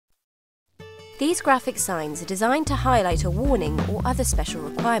These graphic signs are designed to highlight a warning or other special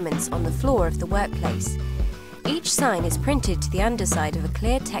requirements on the floor of the workplace. Each sign is printed to the underside of a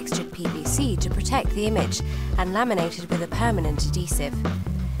clear textured PVC to protect the image and laminated with a permanent adhesive.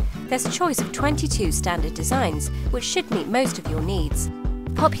 There's a choice of 22 standard designs, which should meet most of your needs.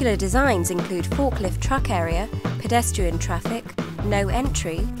 Popular designs include forklift truck area, pedestrian traffic, no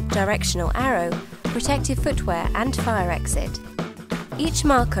entry, directional arrow, protective footwear and fire exit. Each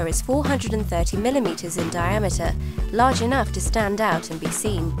marker is 430 mm in diameter, large enough to stand out and be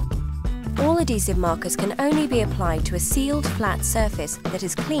seen. All adhesive markers can only be applied to a sealed, flat surface that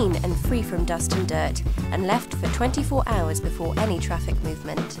is clean and free from dust and dirt, and left for 24 hours before any traffic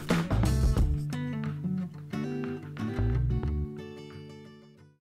movement.